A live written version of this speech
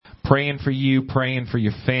praying for you, praying for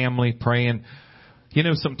your family, praying. You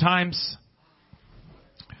know, sometimes,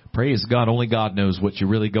 praise God, only God knows what you're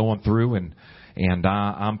really going through, and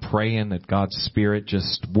I'm praying that God's Spirit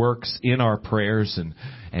just works in our prayers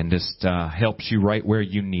and just helps you right where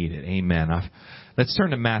you need it. Amen. Let's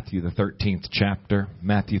turn to Matthew, the 13th chapter,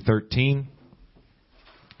 Matthew 13.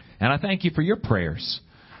 And I thank you for your prayers.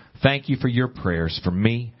 Thank you for your prayers for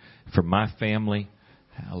me, for my family.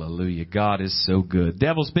 Hallelujah. God is so good.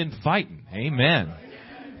 Devil's been fighting. Amen.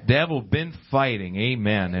 Devil been fighting.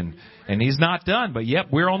 Amen. And he's not done, but yep,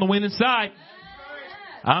 we're on the winning side.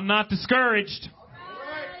 I'm not discouraged.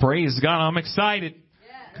 Praise God. I'm excited.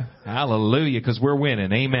 Hallelujah, because we're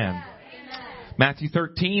winning. Amen. Matthew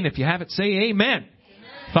 13, if you have it, say amen.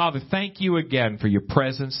 Father, thank you again for your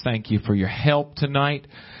presence. Thank you for your help tonight.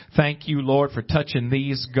 Thank you, Lord, for touching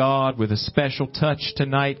these, God, with a special touch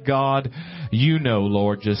tonight, God. You know,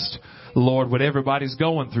 Lord, Lord, what everybody's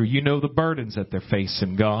going through. You know the burdens that they're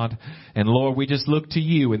facing, God. And, Lord, we just look to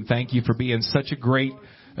you and thank you for being such a great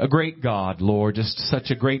God, Lord, just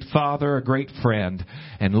such a great Father, a great friend.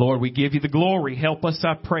 And Lord, we give you the glory. Help us,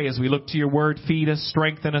 I pray, as we look to your word. Feed us,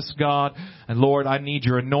 strengthen us, God. And Lord, I need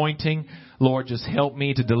your anointing. Lord, just help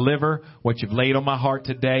me to deliver what you've laid on my heart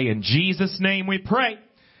today. In Jesus' name we pray.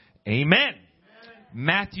 Amen.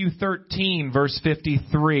 Matthew 13, verse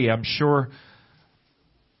 53. I'm sure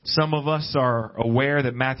some of us are aware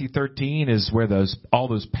that Matthew 13 is where all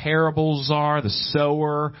those parables are, the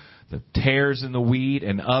sower, the tares in the wheat,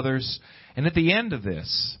 and others. And at the end of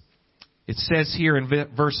this, it says here in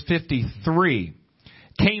verse 53,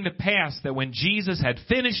 came to pass that when Jesus had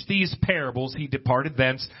finished these parables, he departed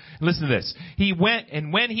thence. Listen to this. He went,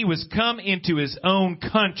 and when he was come into his own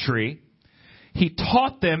country, he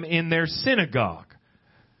taught them in their synagogue.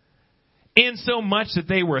 Insomuch that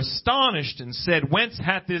they were astonished and said, whence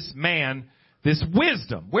hath this man this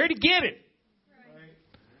wisdom? Where'd he get it?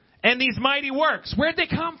 And these mighty works, where'd they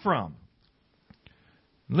come from?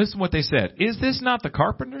 Listen what they said. Is this not the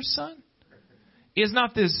carpenter's son? Is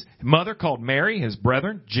not this mother called Mary, his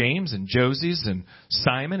brethren, James and Joses and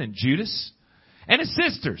Simon and Judas? And his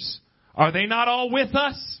sisters, are they not all with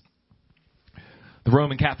us? The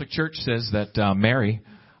Roman Catholic Church says that Mary,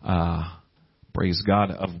 praise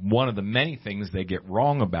God, of one of the many things they get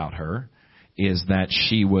wrong about her is that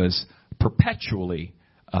she was perpetually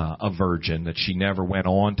a virgin, that she never went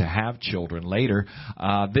on to have children later.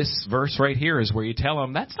 This verse right here is where you tell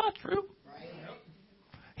them that's not true.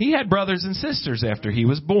 He had brothers and sisters after he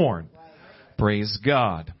was born. Praise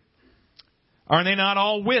God. Are they not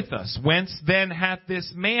all with us? Whence then hath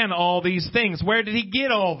this man all these things? Where did he get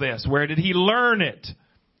all this? Where did he learn it?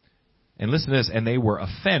 And listen to this. And they were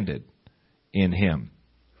offended in him.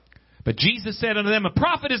 But Jesus said unto them, a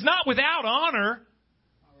prophet is not without honor,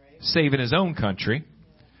 save in his own country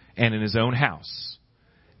and in his own house.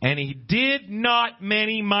 And he did not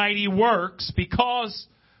many mighty works because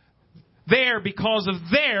of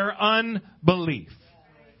their unbelief.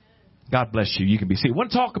 God bless you. You can be seated. I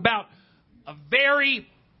want to talk about a very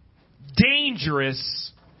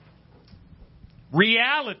dangerous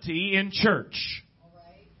reality in church.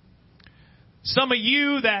 Some of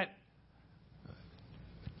you that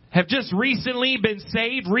have just recently been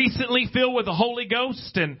saved, recently filled with the Holy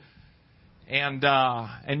Ghost, and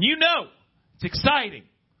you know it's exciting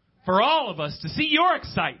for all of us to see your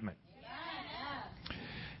excitement.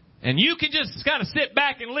 And you can just kind of sit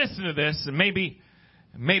back and listen to this and maybe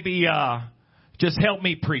just help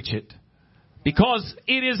me preach it. Because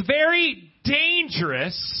it is very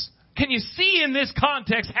dangerous. Can you see in this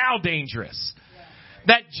context how dangerous?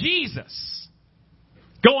 That Jesus,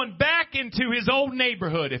 going back into his old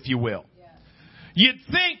neighborhood, if you will, you'd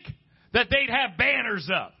think that they'd have banners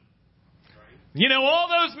up. You know, all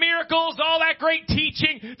those miracles, all that great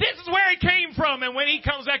teaching, this is where he came from. And when he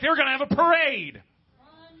comes back, they're going to have a parade.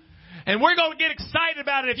 And we're going to get excited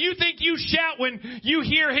about it. If you think you shout when you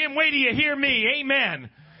hear him, wait till you hear me. Amen.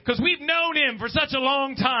 Because we've known him for such a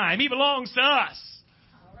long time. He belongs to us.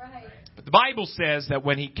 But the Bible says that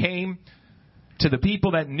when he came to the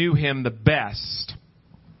people that knew him the best,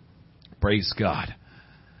 praise God,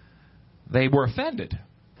 they were offended.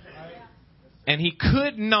 And he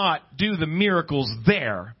could not do the miracles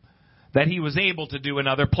there that he was able to do in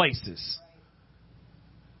other places.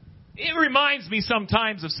 It reminds me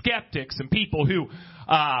sometimes of skeptics and people who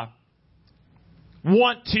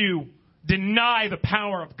want to deny the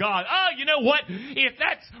power of God. Oh, you know what? If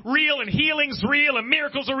that's real and healing's real and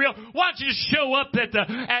miracles are real, why don't you just show up at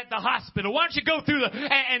the hospital? Why don't you go through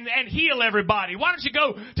and heal everybody? Why don't you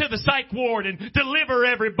go to the psych ward and deliver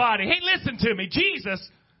everybody? Hey, listen to me. Jesus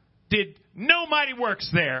did no mighty works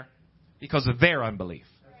there because of their unbelief.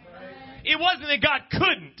 It wasn't that God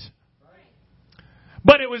couldn't.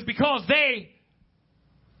 But it was because they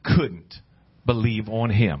couldn't believe on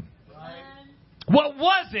Him. What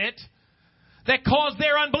was it that caused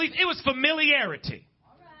their unbelief? It was familiarity.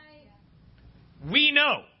 We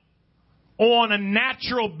know on a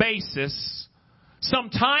natural basis,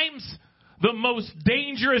 sometimes the most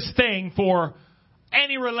dangerous thing for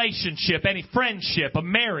any relationship, any friendship, a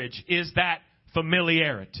marriage, is that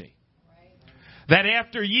familiarity. That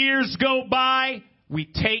after years go by, we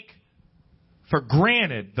take for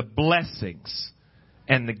granted the blessings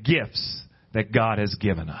and the gifts that God has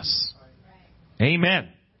given us. Amen.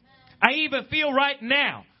 I even feel right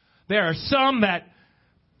now there are some that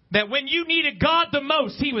when you needed God the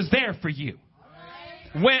most, He was there for you.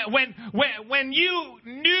 When you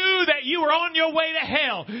knew that you were on your way to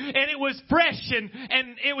hell and it was fresh and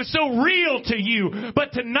it was so real to you,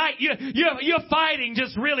 but tonight you're fighting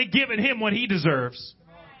just really giving Him what He deserves.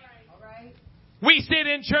 We sit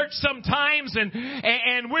in church sometimes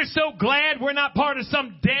and we're so glad we're not part of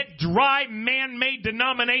some dead, dry, man-made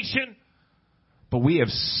denomination. But we have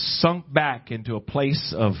sunk back into a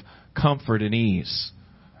place of comfort and ease.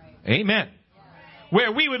 Amen.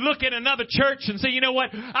 Where we would look at another church and say, you know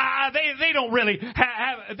what, they don't really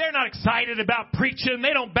they're not excited about preaching.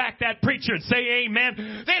 They don't back that preacher and say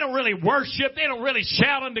amen. They don't really worship. They don't really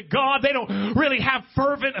shout unto God. They don't really have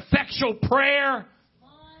fervent, effectual prayer.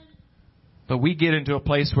 But we get into a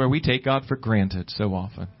place where we take God for granted so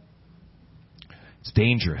often. It's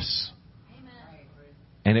dangerous.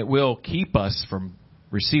 And it will keep us from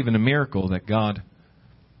receiving a miracle that God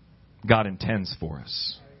intends for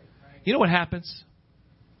us. You know what happens?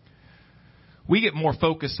 We get more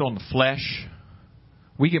focused on the flesh.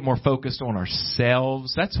 We get more focused on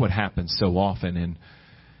ourselves. That's what happens so often. And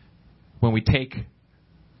when we take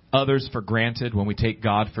others for granted, when we take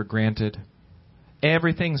God for granted,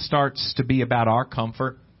 everything starts to be about our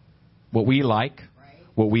comfort, what we like,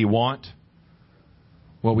 what we want,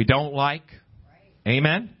 what we don't like.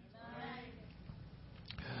 Amen?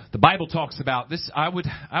 The Bible talks about this. I would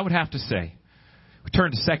have to say, we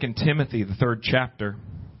turn to 2 Timothy, the 3rd chapter.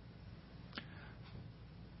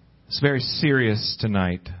 It's very serious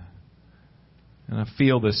tonight. And I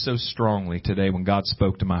feel this so strongly today when God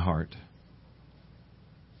spoke to my heart.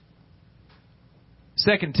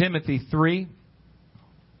 2 Timothy 3.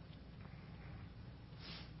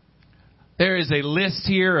 There is a list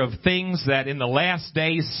here of things that in the last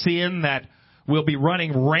days, sin that will be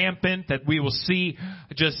running rampant, that we will see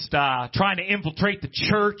just trying to infiltrate the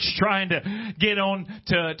church, trying to get on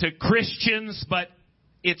to Christians. But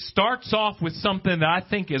it starts off with something that I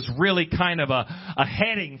think is really kind of a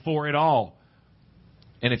heading for it all.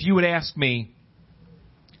 And if you would ask me,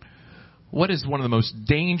 what is one of the most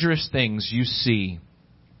dangerous things you see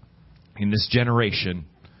in this generation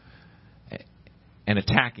and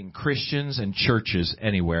attacking Christians and churches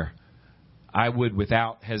anywhere? I would,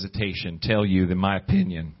 without hesitation, tell you, in my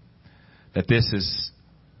opinion, that this is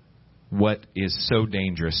what is so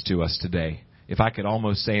dangerous to us today. If I could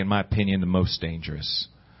almost say, in my opinion, the most dangerous.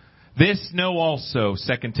 This know also,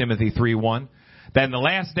 2 Timothy 3:1, that in the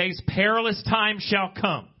last days perilous times shall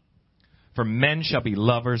come, for men shall be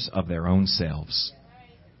lovers of their own selves.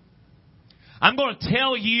 I'm going to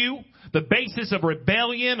tell you, the basis of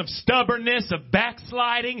rebellion, of stubbornness, of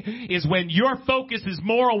backsliding is when your focus is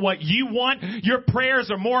more on what you want. Your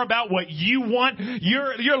prayers are more about what you want.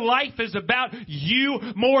 Your life is about you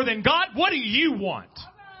more than God. What do you want?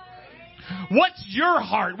 What's your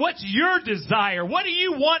heart? What's your desire? What do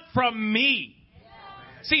you want from me?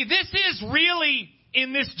 See, this is really,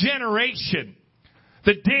 in this generation,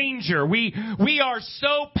 the danger. We are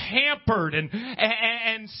so pampered and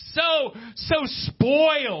so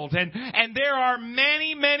spoiled, and there are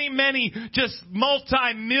many just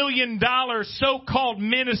multi-million-dollar so-called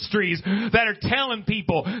ministries that are telling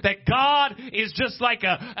people that God is just like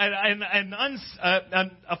a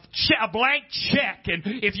blank check, and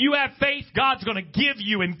if you have faith, God's going to give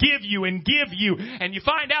you and give you and give you, and you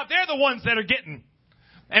find out they're the ones that are getting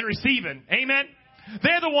and receiving. Amen.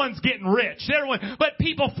 They're the ones getting rich. But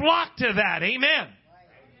people flock to that. Amen.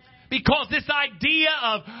 Because this idea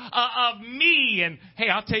of me, and hey,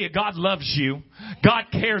 I'll tell you, God loves you. God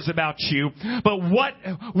cares about you. But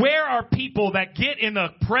where are people that get in the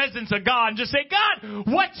presence of God and just say, God,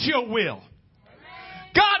 what's your will?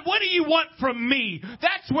 God, what do you want from me?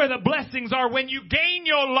 That's where the blessings are. When you gain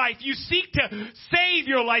your life, you seek to save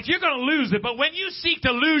your life, you're going to lose it. But when you seek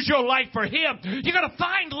to lose your life for Him, you're going to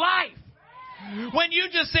find life. When you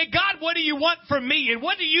just say, God, what do you want from me? And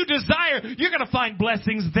what do you desire? You're going to find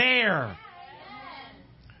blessings there.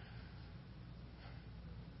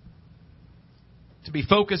 To be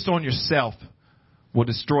focused on yourself will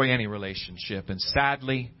destroy any relationship. And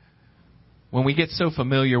sadly, when we get so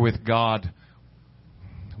familiar with God,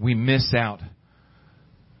 we miss out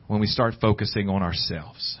when we start focusing on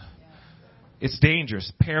ourselves. It's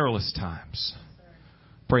dangerous, perilous times.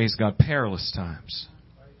 Praise God, perilous times.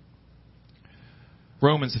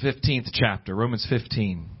 Romans 15th chapter, Romans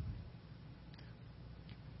 15.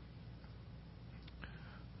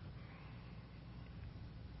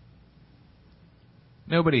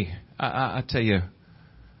 Nobody, I tell you,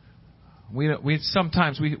 we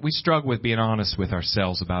sometimes struggle with being honest with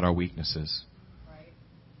ourselves about our weaknesses.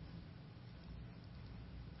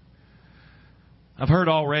 I've heard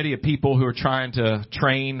already of people who are trying to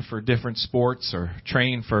train for different sports or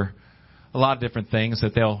train for a lot of different things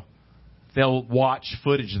that they'll watch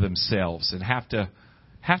footage of themselves and have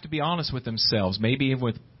to be honest with themselves, maybe even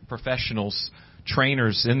with professionals,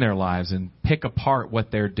 trainers in their lives, and pick apart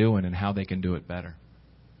what they're doing and how they can do it better.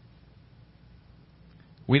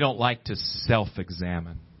 We don't like to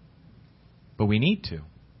self-examine, but we need to.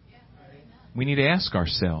 We need to ask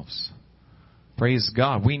ourselves. Praise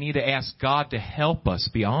God. We need to ask God to help us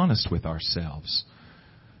be honest with ourselves.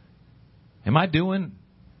 Am I doing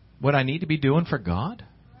what I need to be doing for God?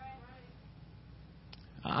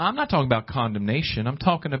 I'm not talking about condemnation. I'm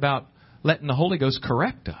talking about letting the Holy Ghost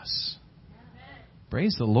correct us.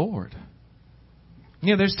 Praise the Lord.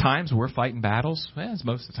 You know, there's times we're fighting battles. Well, it's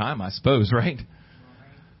most of the time, I suppose, right?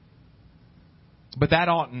 But that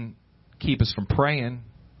oughtn't keep us from praying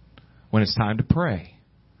when it's time to pray.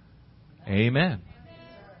 Amen.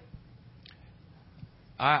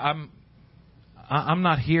 I'm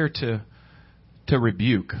not here to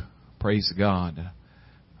rebuke. Praise God.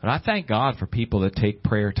 But I thank God for people that take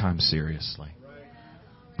prayer time seriously.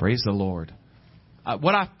 Praise the Lord.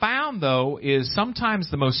 What I found, though, is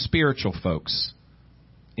sometimes the most spiritual folks,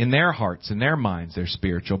 in their hearts, in their minds, they're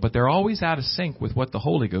spiritual, but they're always out of sync with what the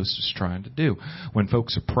Holy Ghost is trying to do. When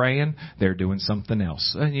folks are praying, they're doing something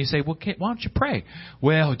else. And you say, well, why don't you pray?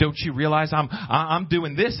 Well, don't you realize I'm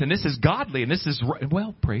doing this, and this is godly, and this is right.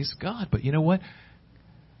 Well, praise God. But you know what?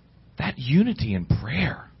 That unity in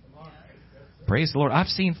prayer. Praise the Lord. I've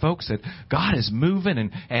seen folks that God is moving,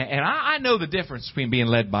 and I know the difference between being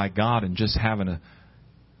led by God and just having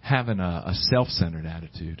a self-centered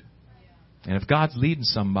attitude. And if God's leading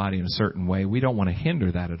somebody in a certain way, we don't want to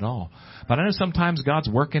hinder that at all. But I know sometimes God's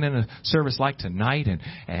working in a service like tonight,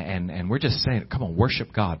 and we're just saying, come on,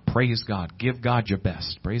 worship God, praise God, give God your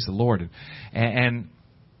best, praise the Lord. And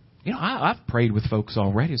you know, I've prayed with folks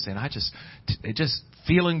already saying, just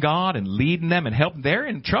feeling God and leading them and helping. They're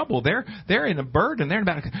in trouble. They're in a burden. They're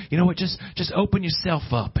about, you know what, just open yourself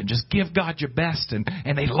up and just give God your best, and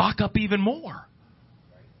they lock up even more.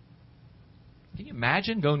 Can you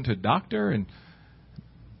imagine going to a doctor and,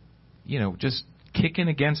 you know, just kicking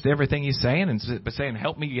against everything he's saying and saying,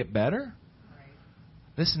 help me get better?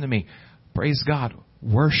 Listen to me. Praise God.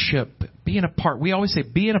 Worship. Being a part. We always say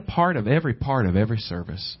being a part of every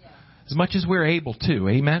service. As much as we're able to.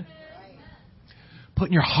 Amen?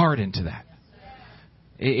 Putting your heart into that.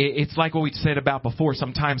 It's like what we said about before.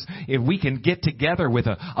 Sometimes if we can get together with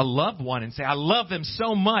a loved one and say, I love them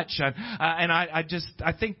so much, and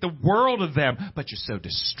I think the world of them, but you're so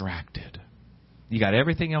distracted. You got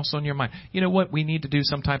everything else on your mind. You know what we need to do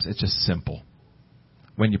sometimes? It's just simple.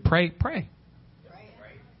 When you pray, pray.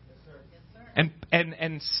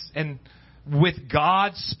 And with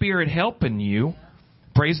God's Spirit helping you,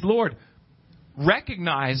 praise the Lord,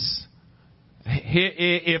 recognize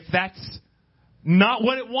if that's not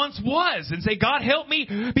what it once was, and say, God, help me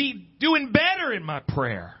be doing better in my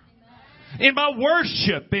prayer, in my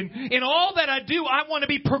worship, in all that I do. I want to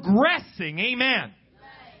be progressing. Amen.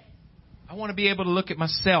 I want to be able to look at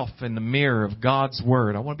myself in the mirror of God's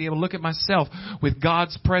Word. I want to be able to look at myself with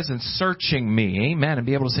God's presence searching me. Amen. And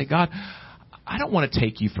be able to say, God, I don't want to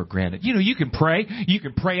take you for granted. You know, you can pray. You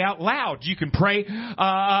can pray out loud. You can pray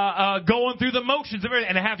going through the motions of it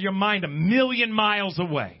and have your mind 1,000,000 miles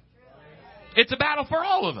away. It's a battle for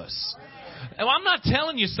all of us. And I'm not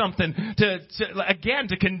telling you something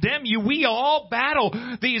to condemn you. We all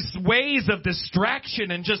battle these ways of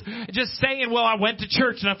distraction and just saying, well, I went to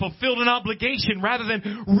church and I fulfilled an obligation, rather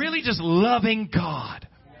than really just loving God.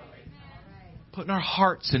 Putting our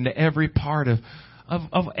hearts into every part of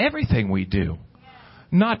everything we do.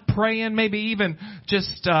 Not praying, maybe even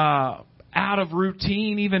just out of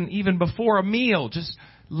routine, even before a meal. Just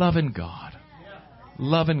loving God.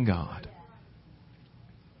 Loving God.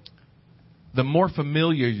 The more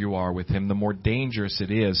familiar you are with Him, the more dangerous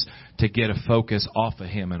it is to get a focus off of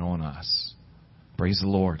Him and on us. Praise the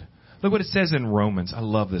Lord. Look what it says in Romans. I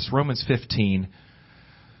love this. Romans 15.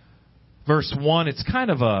 verse 1, it's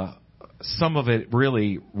kind of some of it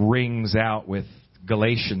really rings out with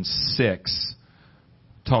Galatians 6,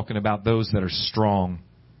 talking about those that are strong.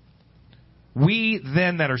 We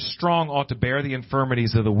then that are strong ought to bear the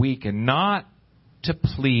infirmities of the weak and not to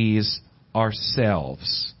please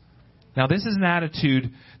ourselves. Now, this is an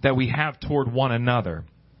attitude that we have toward one another.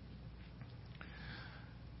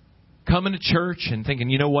 Coming to church and thinking,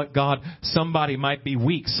 you know what, God, somebody might be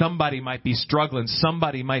weak, somebody might be struggling,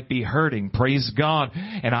 somebody might be hurting, praise God.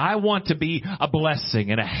 And I want to be a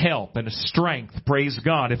blessing and a help and a strength, praise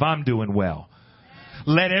God, if I'm doing well.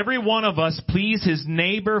 Let every one of us please his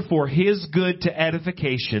neighbor for his good to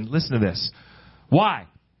edification. Listen to this. Why?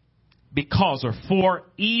 Because, or for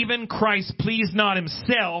even Christ pleased not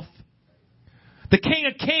himself. The King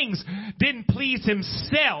of Kings didn't please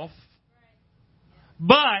himself,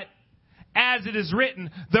 but as it is written,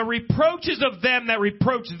 the reproaches of them that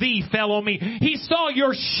reproach thee fell on me. He saw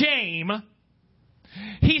your shame.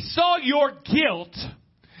 He saw your guilt.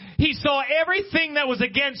 He saw everything that was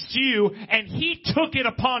against you, and he took it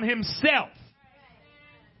upon himself.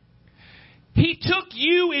 He took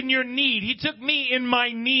you in your need. He took me in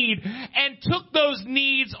my need and took those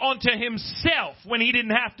needs onto himself when he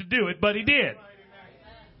didn't have to do it, but he did.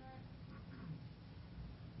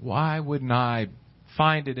 Why wouldn't I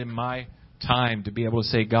find it in my time to be able to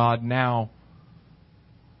say, God, now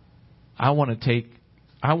I want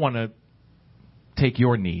to take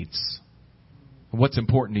your needs. What's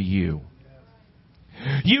important to you?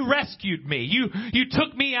 You rescued me. You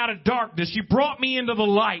took me out of darkness. You brought me into the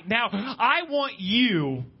light. Now I want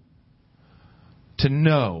you to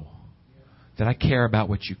know that I care about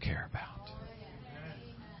what you care about.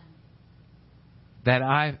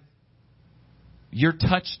 That you're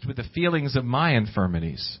touched with the feelings of my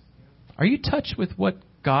infirmities. Are you touched with what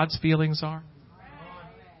God's feelings are?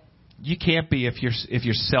 You can't be if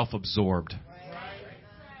you're self-absorbed.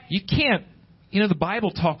 You can't. You know, the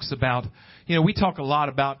Bible talks about, we talk a lot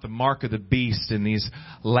about the mark of the beast in these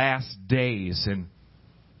last days. And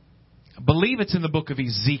I believe it's in the book of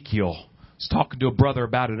Ezekiel. I was talking to a brother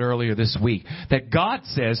about it earlier this week. That God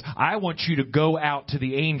says, I want you to go out to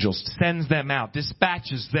the angels, sends them out,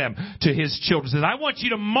 dispatches them to his children. Says, I want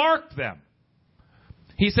you to mark them.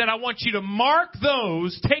 He said, I want you to mark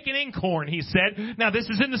those, take an inkhorn, he said. Now, this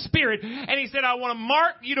is in the Spirit. And he said, I want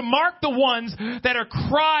you to mark the ones that are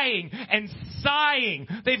crying and sighing.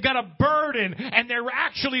 They've got a burden, and they're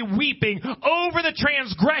actually weeping over the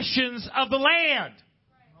transgressions of the land.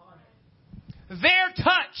 They're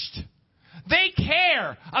touched. They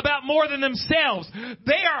care about more than themselves.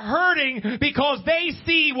 They are hurting because they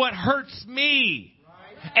see what hurts me.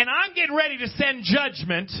 And I'm getting ready to send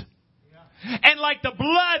judgment. And like the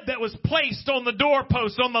blood that was placed on the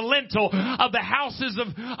doorpost, on the lintel of the houses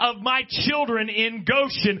of my children in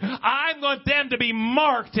Goshen, I want them to be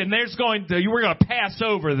marked, and we're going to pass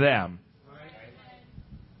over them.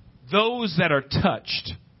 Those that are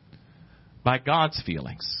touched by God's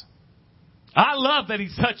feelings. I love that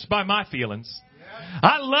he's touched by my feelings.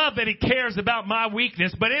 I love that he cares about my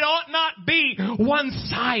weakness, but it ought not be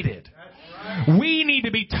one-sided. We need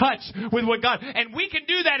to be touched with what God... And we can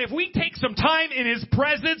do that if we take some time in his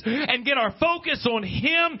presence and get our focus on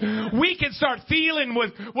him. We can start feeling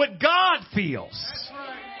with what God feels.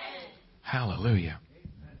 Hallelujah.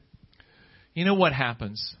 You know what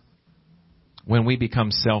happens when we become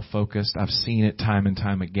self-focused? I've seen it time and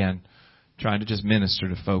time again, trying to just minister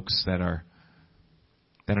to folks that are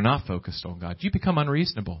not focused on God. You become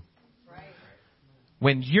unreasonable.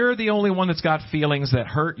 When you're the only one that's got feelings that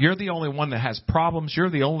hurt, you're the only one that has problems, you're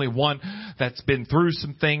the only one that's been through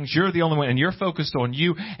some things, you're the only one, and you're focused on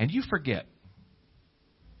you, and you forget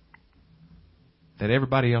that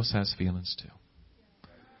everybody else has feelings too.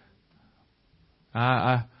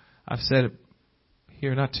 I've said it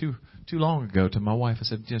here not too long ago to my wife. I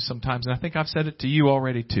said, sometimes, and I think I've said it to you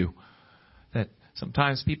already too, that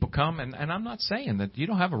sometimes people come, and I'm not saying that you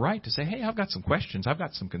don't have a right to say, hey, I've got some questions, I've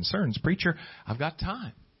got some concerns. Preacher, I've got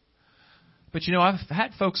time. But I've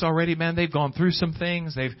had folks already, man, they've gone through some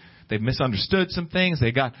things, they've misunderstood some things,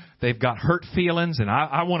 they've got hurt feelings, and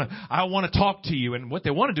I want to talk to you, and what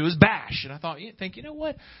they want to do is bash. And I think, you know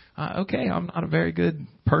what? Okay, I'm not a very good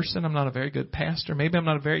person, I'm not a very good pastor, maybe I'm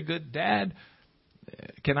not a very good dad.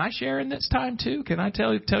 Can I share in this time too? Can I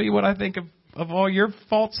tell you what I think of all your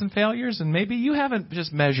faults and failures? And maybe you haven't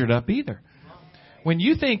just measured up either. When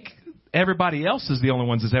you think everybody else is the only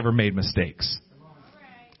ones that's ever made mistakes.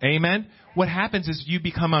 Amen? What happens is you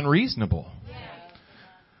become unreasonable.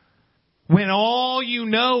 When all you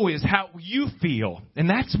know is how you feel. And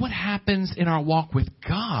that's what happens in our walk with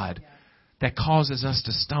God that causes us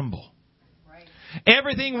to stumble.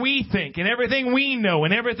 everything we think and everything we know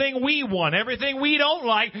and everything we want, everything we don't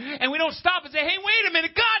like, and we don't stop and say, hey, wait a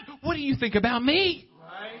minute, God, what do you think about me?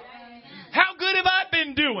 Right. How good have I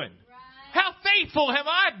been doing? Right. How faithful have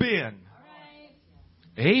I been?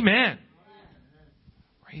 Right. Amen.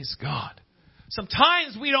 Praise God.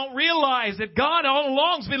 Sometimes we don't realize that God all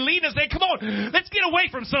along has been leading us. Saying, come on, let's get away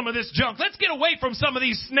from some of this junk. Let's get away from some of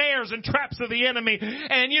these snares and traps of the enemy.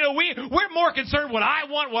 And, we're more concerned what I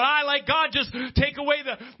want, what I like. God, just take away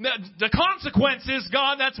the consequences.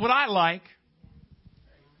 God, that's what I like.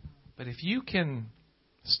 But if you can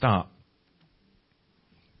stop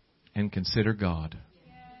and consider God,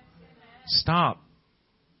 stop.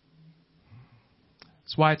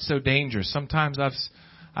 That's why it's so dangerous. Sometimes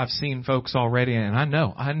I've seen folks already, and I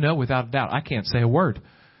know without a doubt, I can't say a word.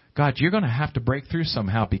 God, you're going to have to break through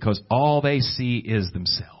somehow because all they see is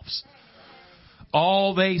themselves.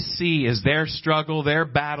 All they see is their struggle, their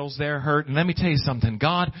battles, their hurt. And let me tell you something.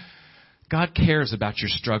 God cares about your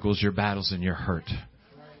struggles, your battles, and your hurt.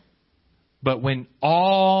 But when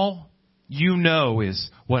all you know is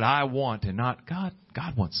what I want and not God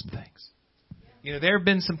wants some things. There have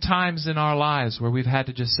been some times in our lives where we've had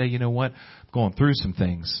to just say, you know what? Going through some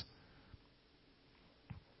things.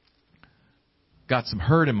 Got some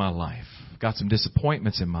hurt in my life. Got some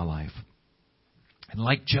disappointments in my life. And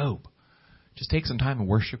like Job, just take some time and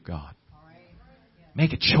worship God.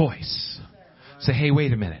 Make a choice. Say, hey,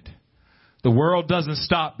 wait a minute. The world doesn't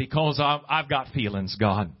stop because I've got feelings,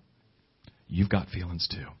 God. You've got feelings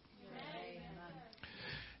too.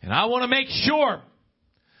 And I want to make sure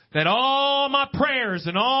that all my prayers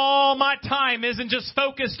and all my time isn't just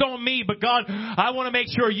focused on me, but God, I want to make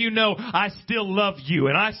sure you know I still love you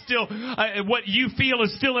and I still, what you feel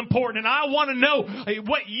is still important. And I want to know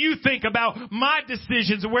what you think about my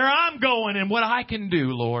decisions and where I'm going and what I can do,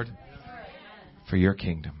 Lord, for your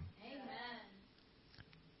kingdom.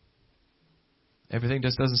 Everything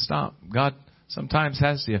just doesn't stop. God sometimes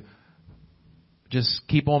has to just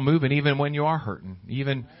keep on moving even when you are hurting,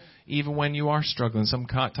 even when you are struggling.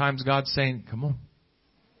 Sometimes God's saying, come on.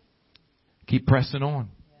 Keep pressing on.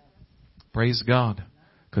 Praise God.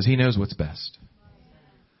 Because He knows what's best.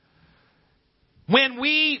 When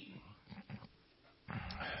we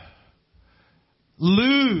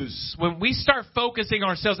start focusing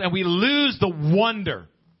ourselves and we lose the wonder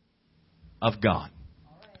of God,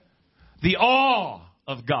 the awe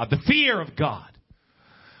of God, the fear of God,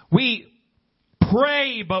 we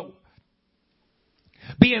pray, but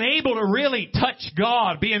being able to really touch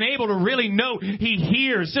God, being able to really know He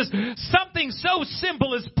hears, just something so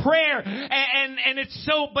simple as prayer, and it's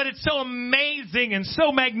so amazing and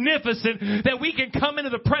so magnificent that we can come into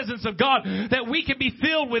the presence of God, that we can be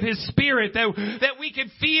filled with His Spirit, that we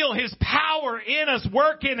can feel His power in us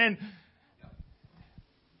working,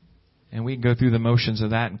 and we can go through the motions of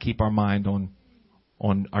that and keep our mind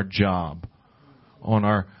on our job, on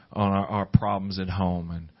our problems at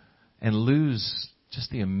home, and lose just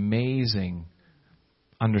the amazing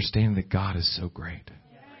understanding that God is so great.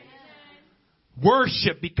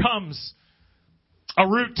 Worship becomes a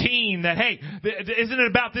routine that, hey, isn't it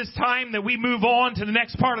about this time that we move on to the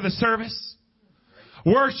next part of the service?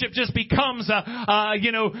 Worship just becomes 2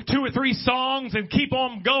 or 3 songs and keep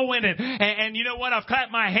on going, and you know what? I've clapped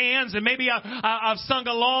my hands and maybe I've sung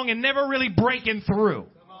along and never really breaking through.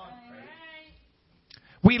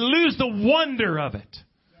 We lose the wonder of it.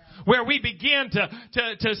 Where we begin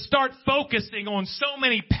to start focusing on so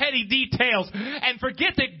many petty details and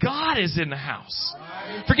forget that God is in the house.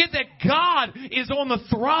 Forget that God is on the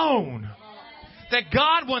throne. That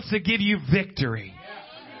God wants to give you victory.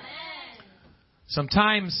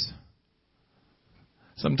 Sometimes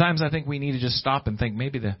I think we need to just stop and think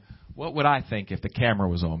what would I think if the camera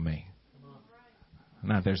was on me?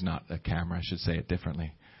 No, there's not a camera. I should say it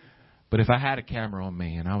differently. But if I had a camera on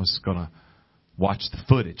me and I was going to watch the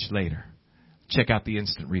footage later, check out the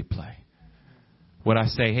instant replay, would I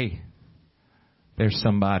say, hey, there's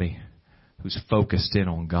somebody who's focused in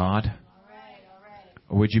on God? All right.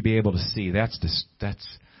 Or would you be able to see that's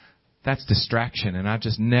distraction, and I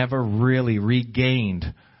just never really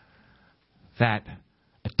regained that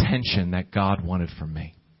attention that God wanted from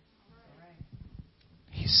me?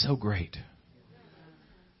 He's so great.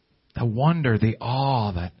 The wonder, the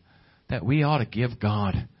awe that we ought to give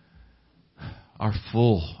God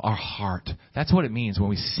our heart. That's what it means when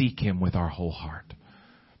we seek Him with our whole heart.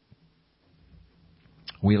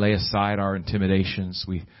 We lay aside our intimidations.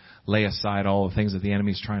 We lay aside all the things that the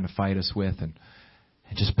enemy's trying to fight us with and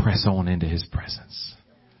just press on into His presence.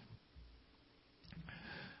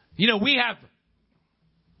 We have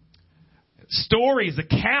stories,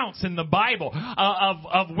 accounts in the Bible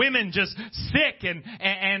of women just sick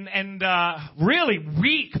and really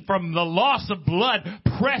weak from the loss of blood,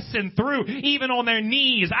 pressing through even on their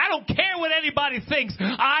knees. I don't care what anybody thinks.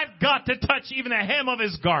 I've got to touch even the hem of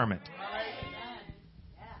his garment.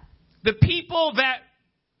 The people that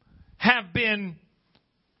have been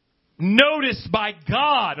noticed by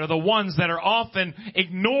God are the ones that are often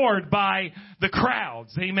ignored by the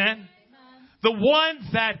crowds. Amen. The ones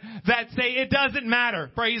that say it doesn't matter.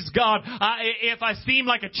 Praise God. If I seem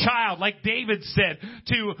like a child, like David said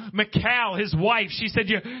to Michal, his wife, she said,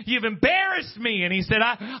 "You've embarrassed me." And he said, if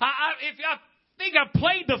I think I've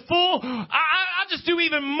played the fool, I'll just do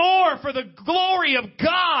even more for the glory of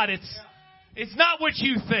God. It's not what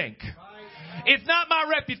you think. It's not my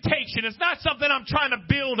reputation. It's not something I'm trying to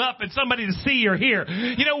build up and somebody to see or hear.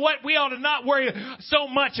 You know what? We ought to not worry so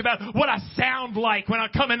much about what I sound like when I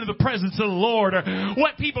come into the presence of the Lord, or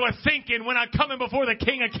what people are thinking when I come in before the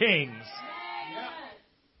King of Kings.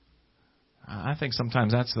 I think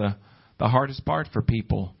sometimes that's the hardest part for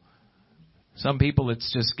people. Some people,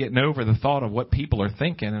 it's just getting over the thought of what people are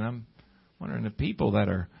thinking, and I'm wondering if people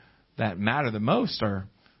that matter the most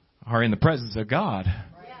are in the presence of God.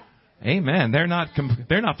 Amen. They're not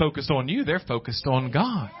focused on you. They're focused on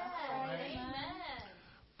God.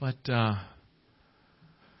 But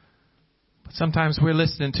sometimes we're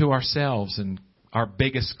listening to ourselves and our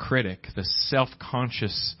biggest critic, the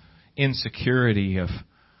self-conscious insecurity of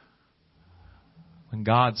when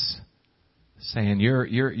God's saying,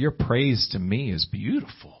 your praise to me is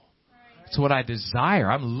beautiful. It's what I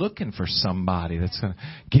desire. I'm looking for somebody that's going to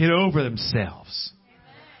get over themselves.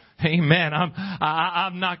 Amen.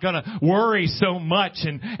 I'm not going to worry so much,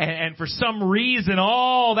 and for some reason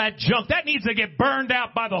all that junk that needs to get burned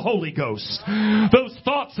out by the Holy Ghost. Those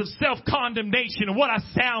thoughts of self-condemnation and what I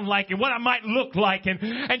sound like and what I might look like, and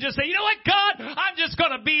just say, you know what, God, I'm just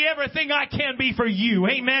going to be everything I can be for you.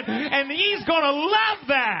 Amen. And He's going to love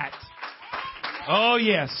that. Oh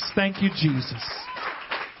yes, thank you, Jesus.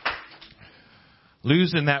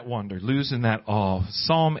 Losing that wonder, losing that awe.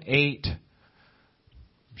 Psalm 8.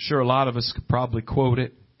 I'm sure a lot of us could probably quote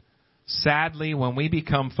it. Sadly, when we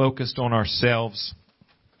become focused on ourselves,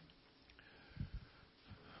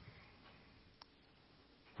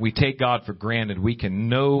 we take God for granted. We can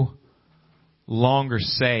no longer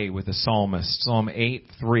say with the psalmist, Psalm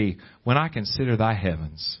 8:3, when I consider thy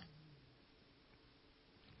heavens,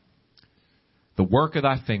 the work of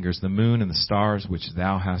thy fingers, the moon and the stars which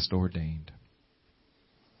thou hast ordained.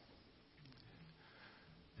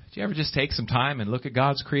 Did you ever just take some time and look at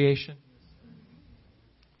God's creation?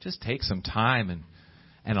 Just take some time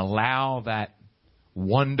and allow that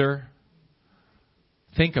wonder.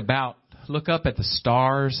 Look up at the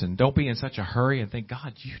stars and don't be in such a hurry and think,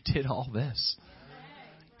 God, you did all this.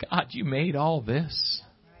 God, you made all this.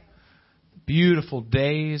 Beautiful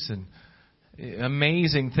days and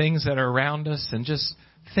amazing things that are around us, and just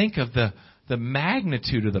think of the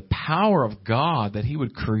magnitude of the power of God that He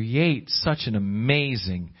would create such an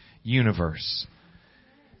amazing universe.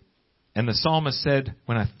 And the psalmist said,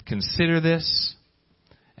 when I consider this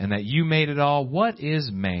and that you made it all, what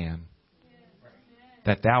is man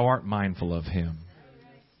that thou art mindful of him?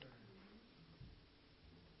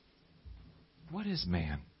 What is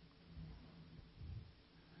man?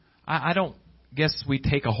 I don't guess we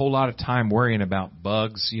take a whole lot of time worrying about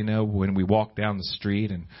bugs, when we walk down the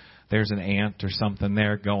street and there's an ant or something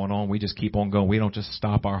there going on. We just keep on going. We don't just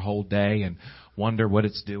stop our whole day and wonder what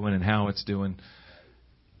it's doing and how it's doing.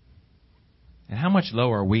 And how much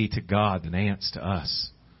lower are we to God than ants to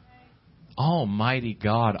us? Almighty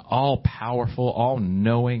God, all powerful, all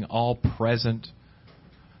knowing, all present.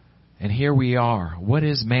 And here we are. What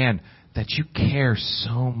is man that you care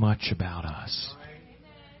so much about us?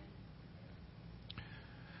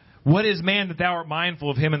 What is man that thou art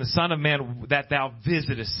mindful of him, and the Son of Man that thou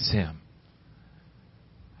visitest him?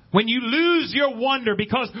 When you lose your wonder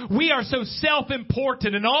because we are so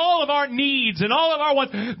self-important in all of our needs and all of our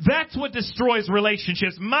wants, that's what destroys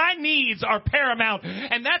relationships. My needs are paramount,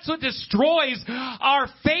 and that's what destroys our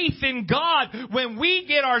faith in God when we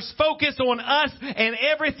get our focus on us and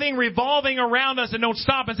everything revolving around us and don't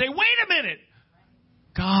stop and say, wait a minute.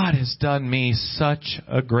 God has done me such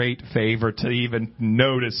a great favor to even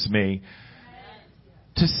notice me,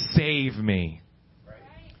 to save me,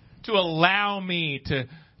 to allow me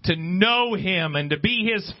to know Him and to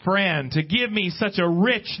be His friend, to give me such a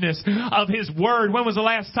richness of His Word. When was the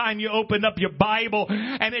last time you opened up your Bible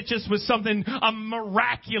and it just was a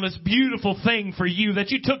miraculous, beautiful thing for you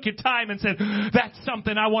that you took your time and said, that's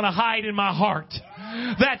something I want to hide in my heart.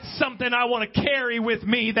 That's something I want to carry with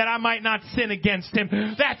me that I might not sin against Him.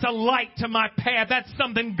 That's a light to my path. That's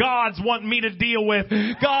something God's wanting me to deal with.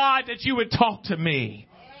 God, that you would talk to me.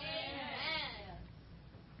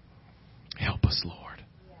 Help us, Lord.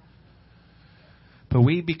 But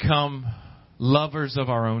we become lovers of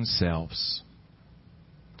our own selves.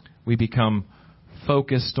 We become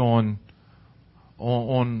focused on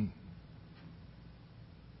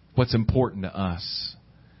what's important to us.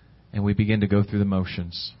 And we begin to go through the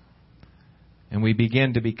motions. And we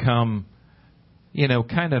begin to become,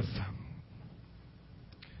 kind of,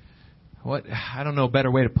 I don't know a better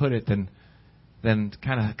way to put it than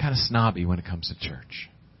kind of snobby when it comes to church.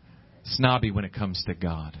 Snobby when it comes to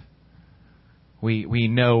God. We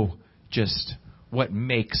know just what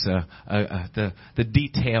makes the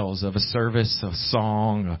details of a service, a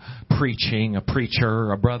song, a preaching, a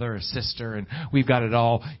preacher, a brother, a sister, and we've got it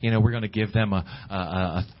all. We're going to give them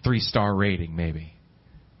a 3-star rating maybe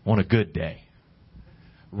on a good day,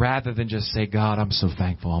 rather than just say, God, I'm so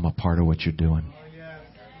thankful I'm a part of what you're doing.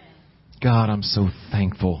 God, I'm so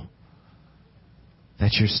thankful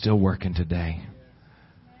that you're still working today.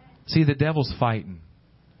 See, the devil's fighting.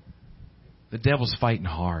 The devil's fighting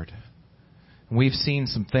hard. And we've seen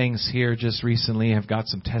some things here just recently. I've got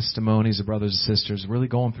some testimonies of brothers and sisters really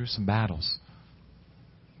going through some battles.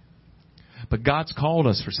 But God's called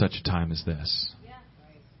us for such a time as this.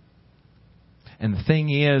 And the thing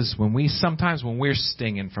is, when we're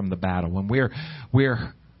stinging from the battle, when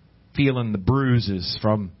we're feeling the bruises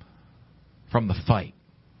from the fight,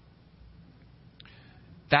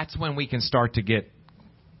 that's when we can start to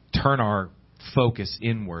turn our focus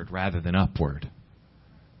inward rather than upward.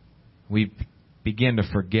 We begin to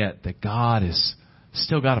forget that God has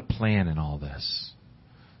still got a plan in all this.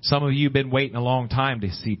 Some of you have been waiting a long time to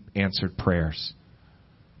see answered prayers.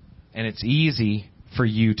 And it's easy for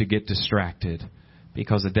you to get distracted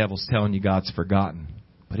because the devil's telling you God's forgotten.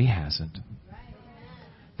 But He hasn't.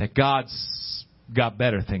 That God's got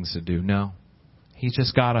better things to do. No. He's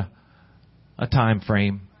just got a time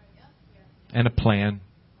frame and a plan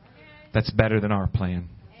that's better than our plan.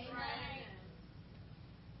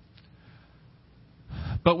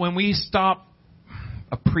 But when we stop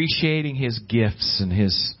appreciating His gifts and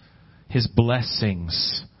His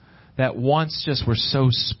blessings that once just were so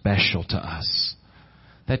special to us,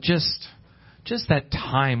 that just that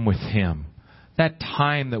time with Him, that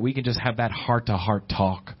time that we can just have that heart-to-heart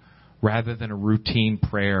talk rather than a routine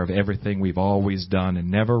prayer of everything we've always done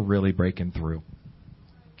and never really breaking through.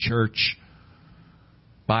 Church,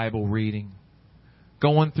 Bible reading,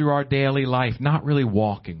 going through our daily life, not really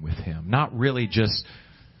walking with Him, not really just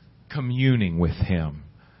communing with Him,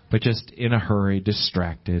 but just in a hurry,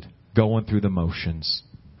 distracted, going through the motions.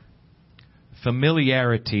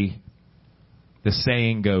 Familiarity, the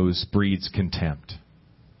saying goes, breeds contempt.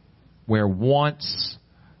 Where once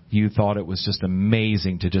you thought it was just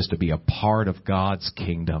amazing to be a part of God's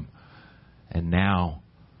kingdom, and now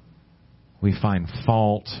we find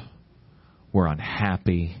fault, we're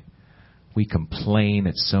unhappy, we complain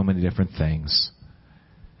at so many different things.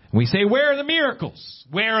 We say, where are the miracles?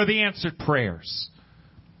 Where are the answered prayers?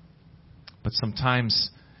 But sometimes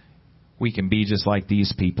we can be just like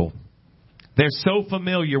these people. They're so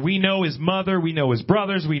familiar. We know his mother. We know his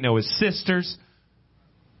brothers. We know his sisters.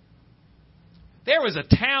 There was a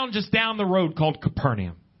town just down the road called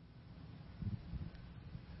Capernaum.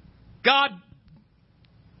 God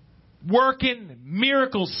working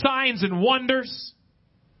miracles, signs, and wonders.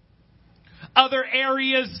 Other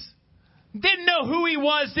areas, didn't know who he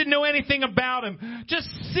was, didn't know anything about him. Just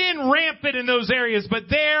sin rampant in those areas. But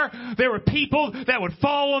there were people that would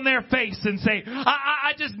fall on their face and say,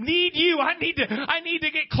 I just need you. I need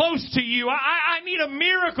to get close to you. I need a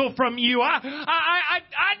miracle from you. I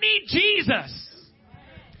need Jesus.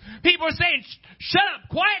 People are saying, shut up,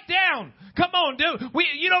 quiet down. Come on, dude.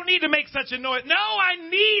 You don't need to make such a noise. No, I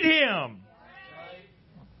need him.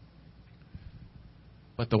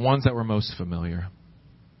 But the ones that were most familiar,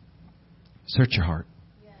 search your heart.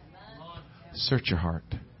 Search your heart.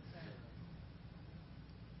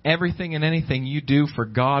 Everything and anything you do for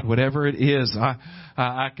God, whatever it is,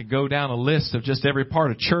 I could go down a list of just every part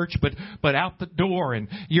of church, but out the door, and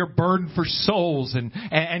you're burdened for souls,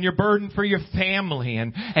 and you're burdened for your family,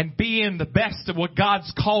 and being the best of what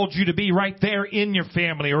God's called you to be right there in your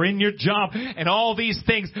family or in your job, and all these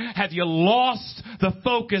things. Have you lost the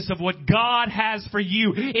focus of what God has for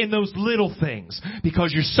you in those little things?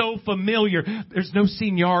 Because you're so familiar, there's no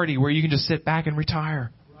seniority where you can just sit back and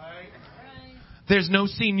retire. There's no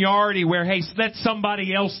seniority where, hey, let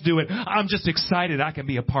somebody else do it. I'm just excited I can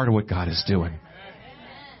be a part of what God is doing.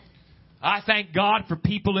 I thank God for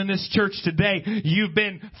people in this church today. You've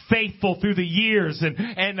been faithful through the years and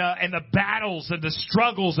the battles and the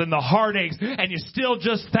struggles and the heartaches, and you're still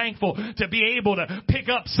just thankful to be able to pick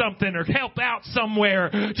up something or help out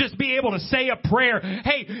somewhere, just be able to say a prayer.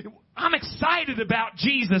 Hey, I'm excited about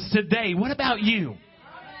Jesus today. What about you?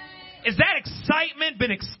 Is that excitement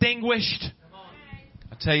been extinguished?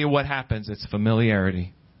 I'll tell you what happens. It's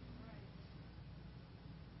familiarity.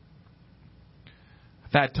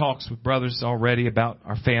 I've had talks with brothers already about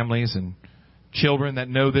our families and children that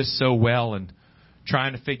know this so well, and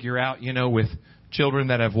trying to figure out, with children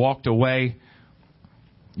that have walked away,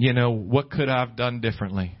 what could I have done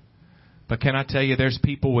differently? But can I tell you, there's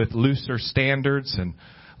people with looser standards and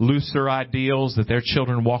looser ideals that their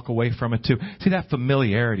children walk away from it too. See, that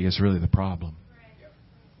familiarity is really the problem.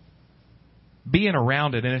 Being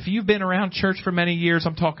around it. And if you've been around church for many years,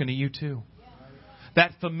 I'm talking to you too.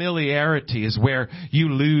 That familiarity is where you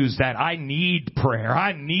lose that I need prayer.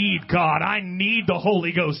 I need God. I need the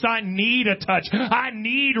Holy Ghost. I need a touch. I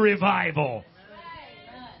need revival.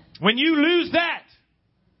 When you lose that,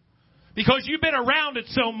 because you've been around it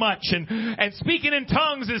so much, and speaking in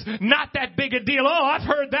tongues is not that big a deal. Oh, I've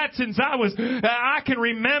heard that since I can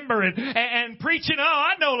remember it. And preaching,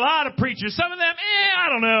 I know a lot of preachers. Some of them, I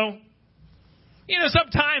don't know.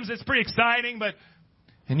 Sometimes it's pretty exciting, but,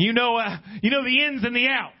 and the ins and the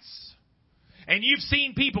outs. And you've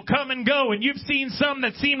seen people come and go, and you've seen some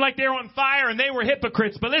that seem like they're on fire and they were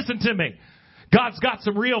hypocrites. But listen to me. God's got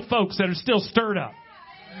some real folks that are still stirred up.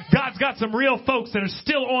 God's got some real folks that are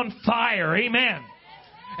still on fire. Amen.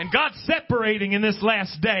 And God's separating in this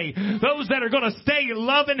last day those that are going to stay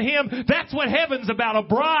loving Him. That's what heaven's about. A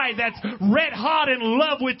bride that's red hot in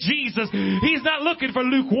love with Jesus. He's not looking for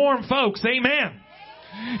lukewarm folks. Amen.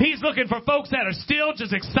 He's looking for folks that are still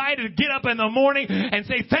just excited to get up in the morning and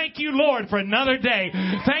say, thank you, Lord, for another day.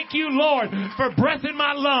 Thank you, Lord, for breath in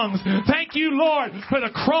my lungs. Thank you, Lord, for the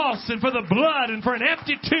cross and for the blood and for an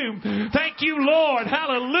empty tomb. Thank you, Lord,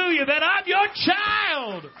 hallelujah, that I'm your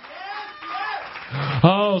child.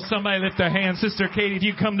 Oh, somebody lift their hand. Sister Katie, if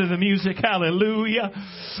you come to the music, hallelujah,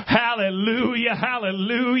 hallelujah,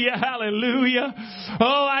 hallelujah, hallelujah.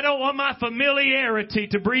 Oh, I don't want my familiarity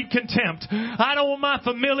to breed contempt. I don't want my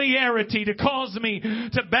familiarity to cause me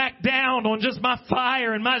to back down on just my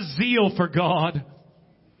fire and my zeal for God.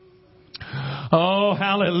 Oh,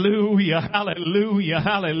 hallelujah, hallelujah,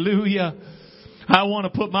 hallelujah. I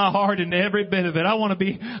want to put my heart into every bit of it. I want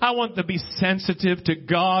to be sensitive to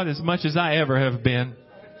God as much as I ever have been.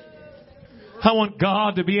 I want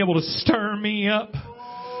God to be able to stir me up.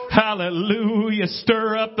 Hallelujah.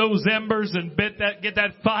 Stir up those embers and get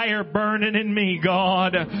that fire burning in me,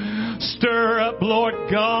 God. Stir up, Lord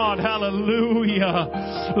God.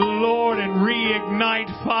 Hallelujah. Lord, and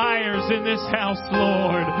reignite fires in this house,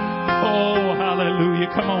 Lord. Oh, hallelujah.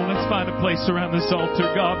 Come on, let's find a place around this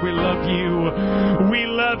altar. God, we love you. We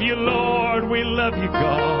love you, Lord. We love you,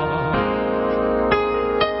 God.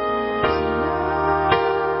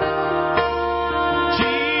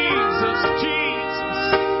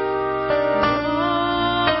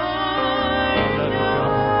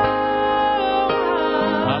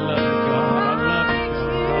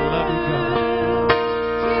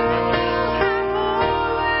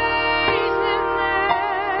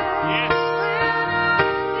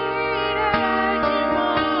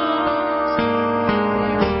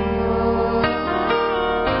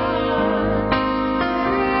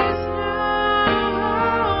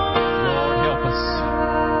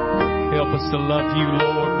 To love you,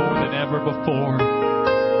 Lord, more than ever before.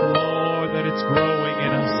 Lord, that it's growing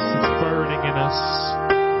in us. It's burning in us.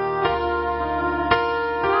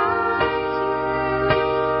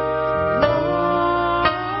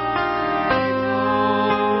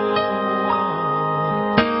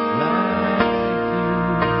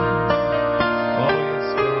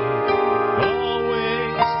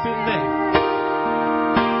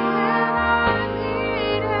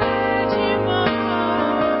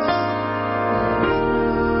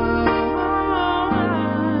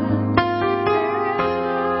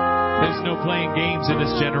 In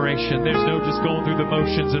this generation, there's no just going through the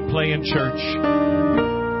motions and playing church.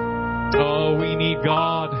 Oh, we need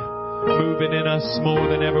God moving in us more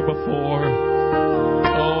than ever before.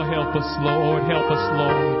 Oh, help us, Lord. Help us,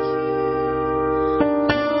 Lord.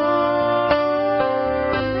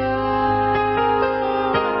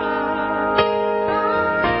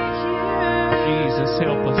 Jesus,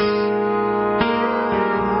 help us.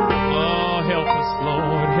 Oh, help us,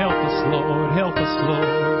 Lord. Help us, Lord. Help us,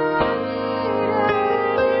 Lord.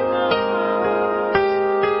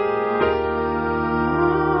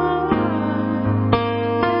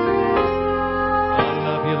 I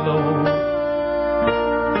love you, Lord.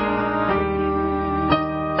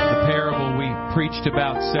 preached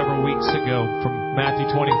about several weeks ago from Matthew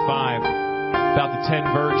 25 about the 10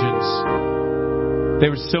 virgins.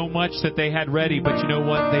 There was so much that they had ready, but you know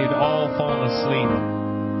what? They had all fallen asleep.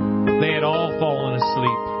 They had all fallen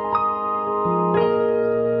asleep.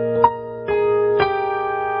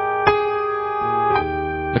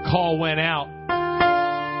 The call went out.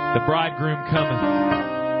 The bridegroom cometh.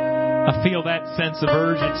 I feel that sense of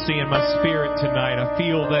urgency in my spirit tonight. I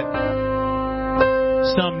feel that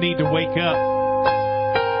some need to wake up.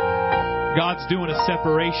 God's doing a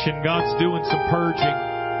separation. God's doing some purging. I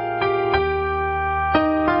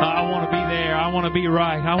want to be there. I want to be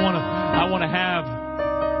right. I want to have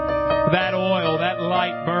that oil, that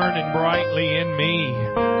light burning brightly in me.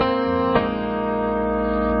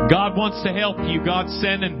 God wants to help you. God's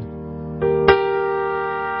sending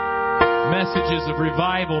messages of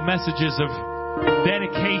revival, messages of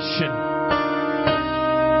dedication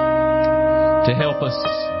to help us,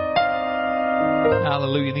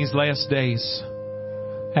 hallelujah, in these last days,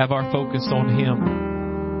 have our focus on Him.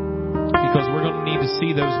 Because we're going to need to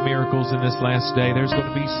see those miracles in this last day. There's going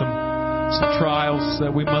to be some trials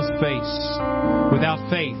that we must face. Without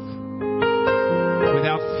faith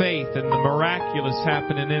and the miraculous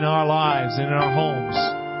happening in our lives and in our homes,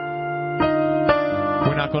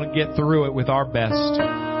 we're not going to get through it with our best.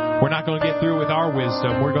 We're not going to get through it with our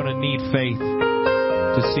wisdom. We're going to need faith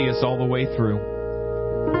to see us all the way through.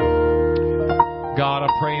 God,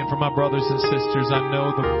 I'm praying for my brothers and sisters. I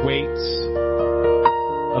know the weights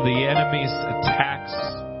of the enemy's attacks,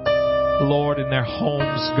 Lord, in their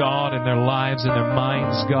homes, God, in their lives, in their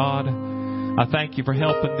minds, God. I thank you for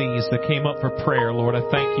helping these that came up for prayer, Lord. I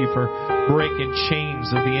thank you for breaking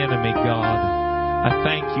chains of the enemy, God. I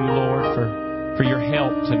thank you, Lord, for your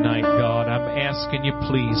help tonight, God. I'm asking you,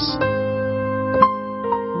 please,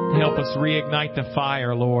 help us reignite the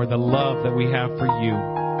fire, Lord, the love that we have for you.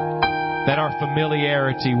 That our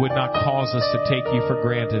familiarity would not cause us to take you for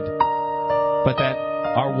granted, but that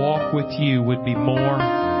our walk with you would be more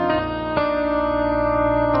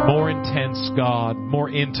intense, God, more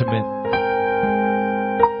intimate,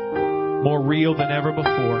 more real than ever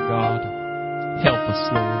before, God. Help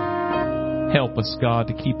us, Lord. Help us, God,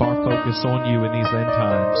 to keep our focus on you in these end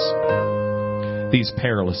times, these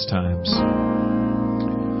perilous times.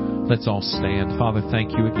 Let's all stand. Father,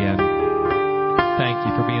 thank you again. Thank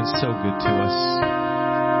you for being so good to us.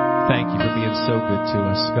 Thank you for being so good to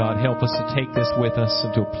us. God, help us to take this with us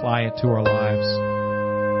and to apply it to our lives.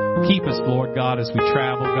 Keep us, Lord God, as we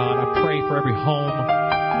travel. God, I pray for every home.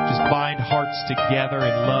 Just bind hearts together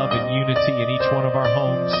in love and unity in each one of our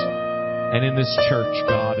homes and in this church,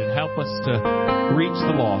 God, and help us to reach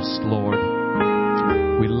the lost, Lord.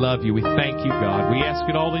 We love you. We thank you, God. We ask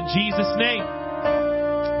it all in Jesus' name.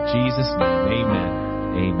 In Jesus' name, amen.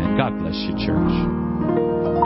 Amen. God bless you, church.